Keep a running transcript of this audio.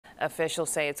Officials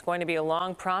say it's going to be a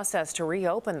long process to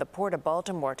reopen the port of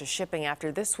Baltimore to shipping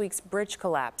after this week's bridge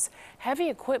collapse. Heavy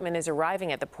equipment is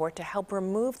arriving at the port to help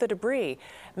remove the debris,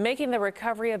 making the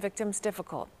recovery of victims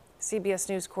difficult. CBS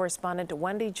News correspondent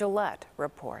Wendy Gillette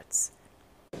reports.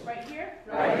 Right here,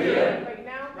 right here, right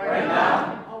now,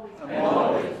 and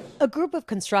always. A group of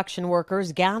construction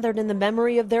workers gathered in the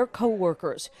memory of their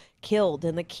co-workers killed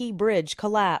in the Key Bridge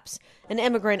collapse. An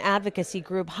immigrant advocacy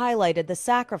group highlighted the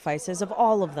sacrifices of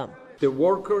all of them. The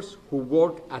workers who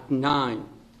work at night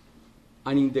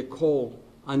and in the cold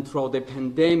and throughout the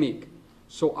pandemic,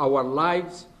 so our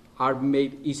lives are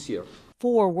made easier.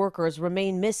 4 workers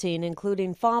remain missing,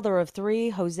 including father of 3,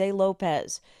 Jose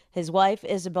Lopez. His wife,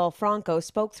 Isabel Franco,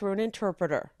 spoke through an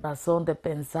interpreter. I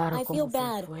feel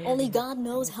bad. Only God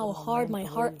knows how hard my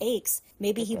heart aches.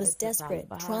 Maybe he was desperate,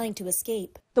 trying to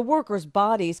escape. The workers'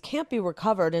 bodies can't be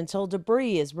recovered until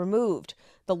debris is removed.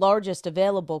 The largest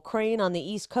available crane on the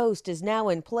East Coast is now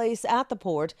in place at the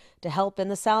port to help in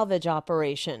the salvage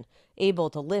operation, able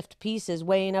to lift pieces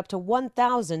weighing up to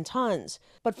 1,000 tons.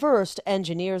 But first,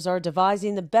 engineers are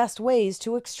devising the best ways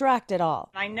to extract it all.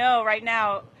 I know right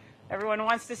now everyone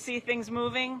wants to see things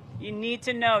moving. You need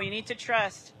to know, you need to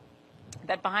trust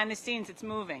that behind the scenes it's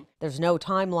moving. There's no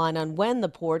timeline on when the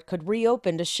port could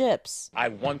reopen to ships. I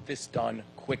want this done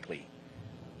quickly.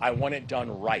 I want it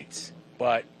done right,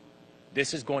 but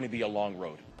this is going to be a long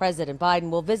road. President Biden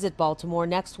will visit Baltimore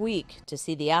next week to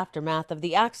see the aftermath of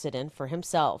the accident for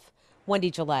himself.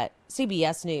 Wendy Gillette,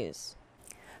 CBS News.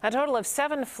 A total of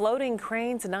 7 floating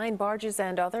cranes, 9 barges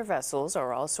and other vessels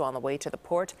are also on the way to the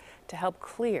port to help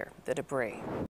clear the debris.